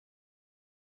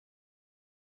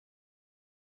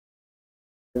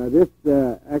This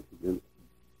accident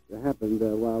happened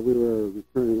while we were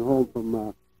returning home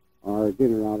from our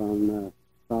dinner out on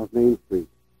South Main Street.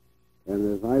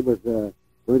 And as I was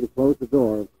going to close the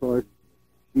door, of course,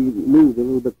 she moved a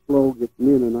little bit slow getting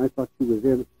in, and I thought she was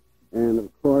in. And, of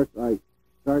course, I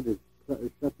started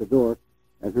to shut the door,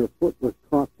 and her foot was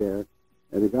caught there,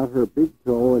 and it got her big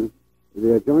toe and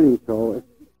the adjoining toe.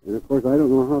 And, of course, I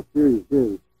don't know how serious it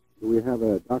is. So we have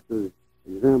a doctor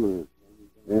examiner.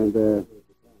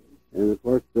 And of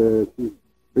course, she's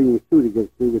bringing suit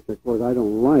against me, which, of course, I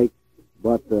don't like,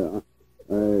 but it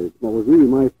was really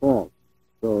my fault.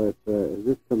 So if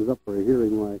this comes up for a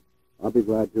hearing, why, I'll be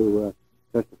glad to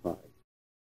testify.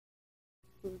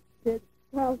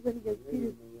 Carlson against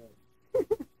Peterson.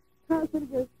 Carlson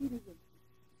against Peterson.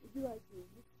 Would you like to?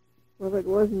 Well, it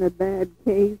wasn't a bad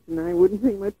case, and I wouldn't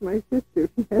think much of my sister if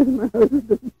she had my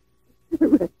husband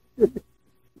arrested.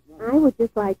 I would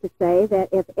just like to say that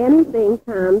if anything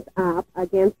comes up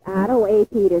against Otto A.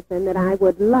 Peterson, that I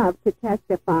would love to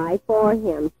testify for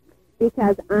him,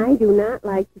 because I do not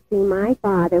like to see my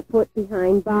father put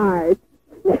behind bars.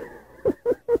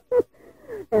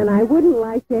 And I wouldn't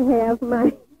like to have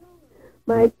my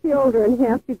children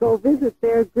have to go visit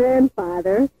their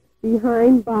grandfather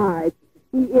behind bars.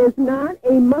 He is not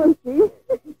a monkey.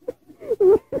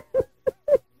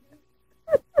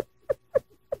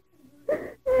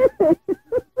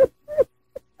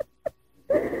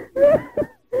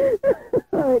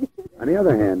 On the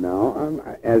other hand, now,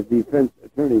 as defense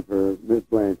attorney for Miss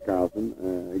Blanche Carlson,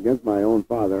 against my own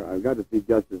father, I've got to see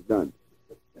justice done.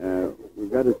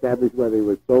 We've got to establish whether he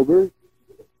was sober.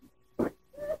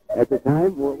 At the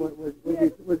time,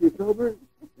 was he sober?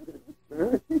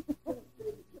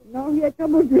 No, he had a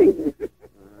couple of drinks.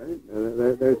 All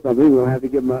right. There's something. We'll have to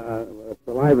give him a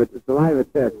saliva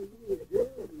test.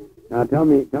 Now, tell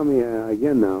me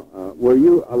again now, were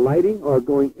you alighting or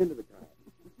going into the car?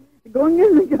 Going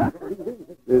in the car.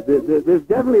 This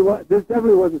definitely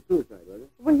wasn't suicide, was it?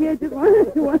 Well, he had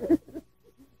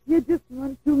just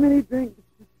one too many drinks.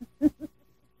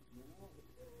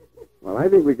 Well, I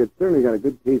think we could certainly got a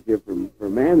good case here for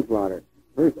manslaughter,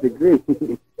 first degree.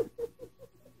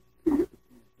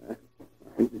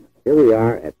 Here we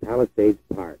are at Palisades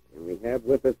Park, and we have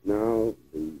with us now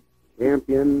the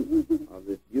champion of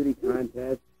this beauty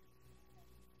contest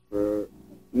for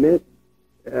Miss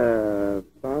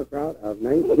Sauerkraut of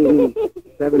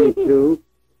 1972,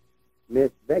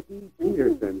 Miss Becky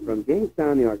Peterson from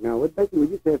Jamestown, New York. Now, Becky, would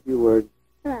you say a few words?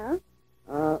 Hello.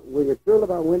 Were you thrilled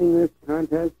about winning this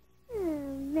contest?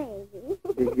 Maybe.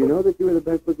 Did you know that you were the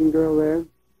best-looking girl there?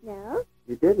 No.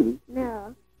 You didn't?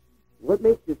 No. What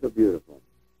makes you so beautiful?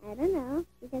 I don't know,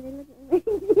 because it was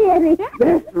really...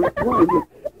 That's right.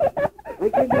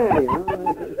 Like your daddy, huh?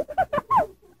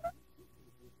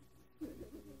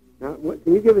 Now,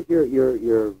 can you give us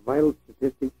your vital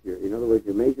statistics? In other words,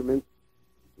 your measurements.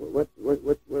 What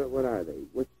are they?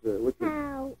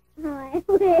 How I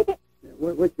weigh?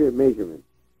 What's your measurement?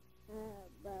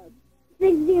 About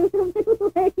 60 or something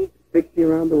like. 60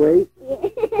 around the waist.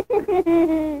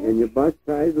 Yeah. And your bust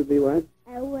size would be what?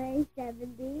 I weigh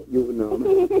 70. You know.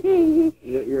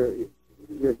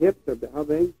 Your hips are how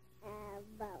big?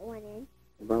 About 1 inch.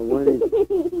 About 1 inch.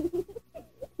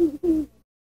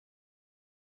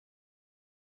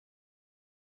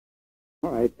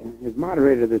 All right, as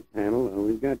moderator of this panel,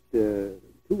 we've got 2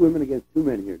 women against 2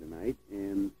 men here tonight,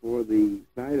 and for the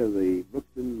side of the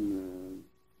Brookston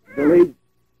village,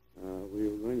 we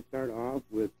are going to start off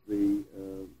with the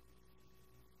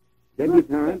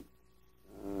debutante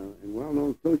and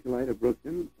well-known socialite of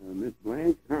Brookston, Miss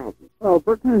Blanche Carlson. Oh,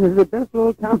 Brookston is the best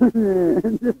little town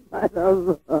in this side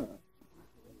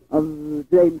of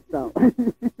Jamestown.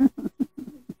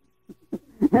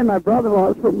 And my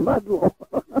brother-in-law is from Ludlow.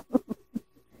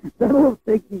 That little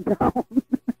stinking town.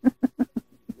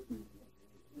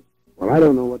 Well, I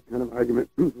don't know what kind of argument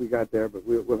we got there, but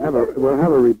we'll have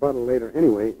a rebuttal later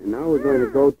anyway. And now we're going to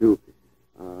go to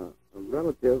a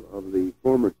relative of the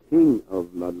former king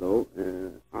of Ludlow,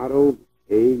 Otto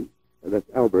A. That's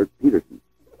Albert Peterson.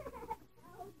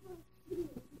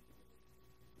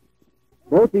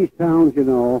 Both these towns,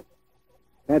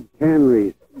 had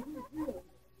canneries,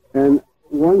 and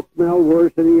one smelled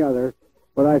worse than the other.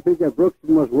 But I think that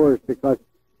Brookston was worse because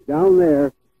down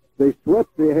there they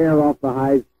swept the hair off the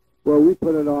hides, where we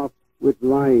put it off with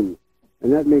lime,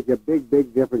 and that makes a big,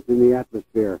 big difference in the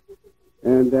atmosphere.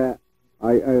 And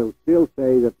I'll still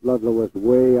say that Ludlow was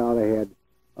way out ahead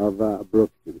of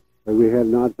Brookston. But we had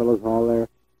an Oddfellows Hall there,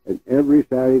 and every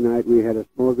Saturday night we had a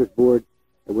smorgasbord,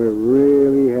 and we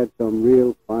really had some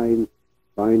real fine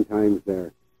times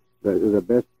there. The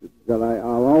best that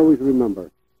I'll always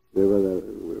remember. They were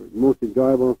the most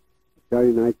enjoyable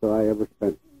Saturday nights that I ever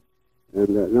spent. And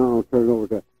now I'll turn it over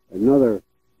to another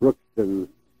Brookston.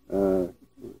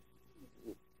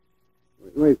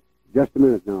 Wait, just a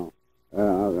minute now.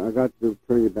 I got to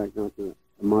turn you back now to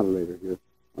the moderator here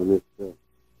on this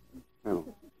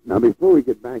panel. Now, before we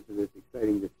get back to this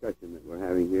exciting discussion that we're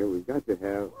having here, we've got to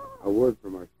have a word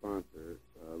from our sponsor,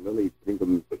 Lily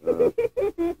Pinkham's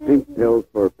Pink Pills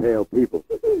for Pale People.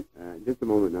 Just a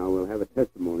moment now, we'll have a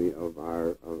testimony of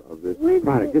this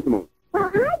product. Just a moment.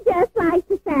 Well, I'd just like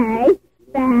to say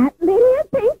that Lydia's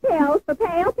Pink Pills for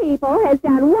Pale People has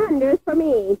done wonders for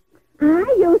me.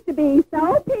 I used to be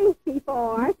so pink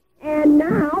before, and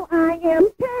now I am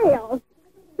pale.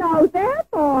 So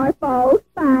therefore, folks,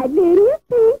 buy Lydia's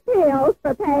Pink Pills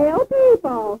for Pale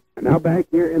People. Now back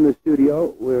here in the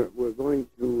studio, we're going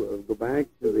to go back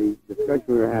to the discussion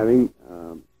we were having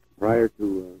prior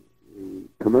to the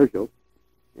commercial,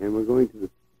 and we're going to the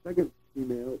second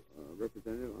female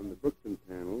representative on the Brookston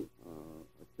panel,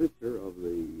 a sister of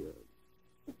the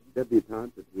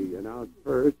debutante that we announced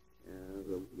first,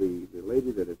 the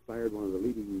lady that aspired one of the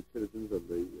leading citizens of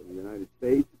the United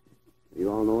States. You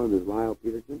all know him as Lyle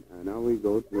Peterson. And now we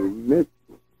go to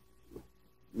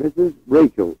Mrs.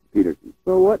 Rachel Peterson.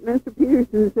 So what Mr.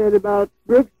 Peterson said about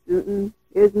Brookston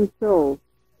isn't so.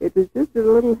 It was just a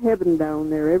little heaven down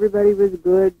there. Everybody was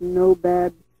good, no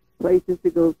bad places to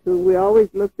go to. We always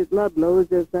looked at Ludlow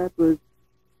as if that was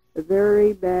a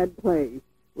very bad place,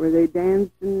 where they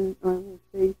danced and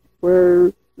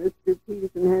where Mr.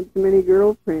 Peterson had so many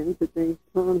girlfriends that they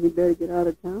told him he better get out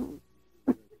of town.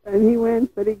 And he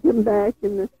went, but he came back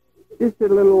in just a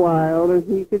little while, and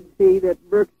he could see that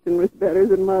Brookston was better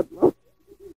than Ludlow.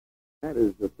 That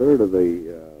is the third of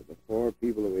the four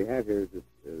people that we have here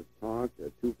is talked,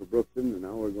 two for Brookston, and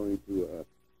now we're going to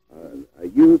a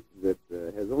youth that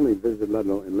has only visited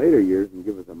Ludlow in later years and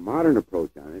give us a modern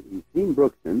approach on it. He's seen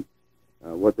Brookston,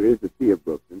 what there is to see of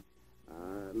Brookston.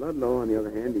 Ludlow, on the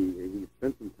other hand, he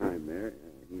spent some time there.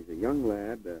 He's a young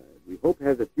lad. We hope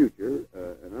has a future,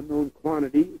 an unknown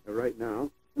quantity right now.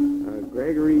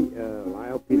 Gregory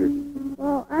Lyle Peterson.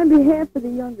 Well, on behalf of the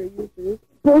younger youth of this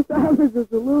post office, a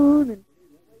saloon, and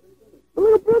a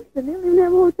little Brookston, they don't even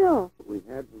have a hotel. We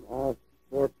had from all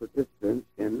four participants,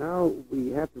 and now we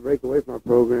have to break away from our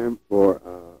program for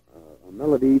a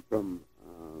melody from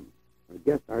a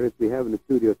guest artist we have in the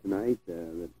studio tonight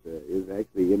that is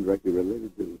actually indirectly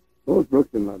related to both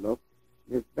Brooks and Ludlow.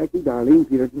 It's Becky Darlene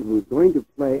Peterson, who's going to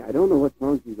play. I don't know what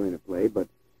song she's going to play, but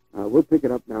we'll pick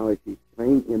it up now as she's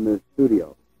playing in the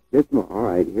studio. All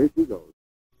right, here she goes.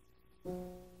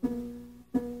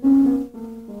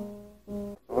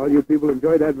 All you people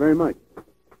enjoyed that very much.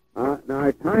 Now,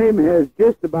 our time has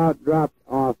just about dropped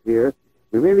off here.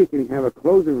 We maybe can have a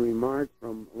closing remark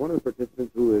from one of the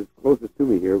participants who is closest to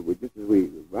me here, just as we're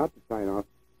about to sign off.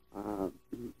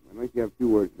 I'd like to have a few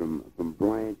words from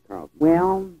Bryant Carlton.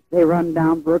 Well, they run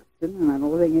down Brookston, and I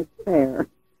don't think it's fair.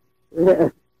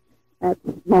 That's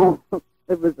small.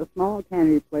 It was a small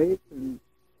candy place,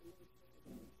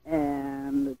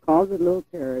 and it called it Little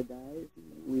Paradise.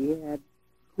 We had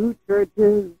two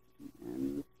churches,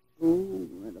 and a school,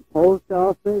 and a post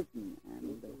office,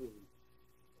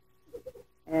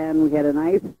 and we had a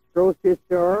nice grocery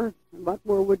store. But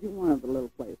where would you want a little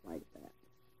place like that?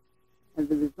 And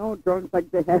there was no drunks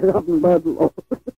like they had up in Ludlow.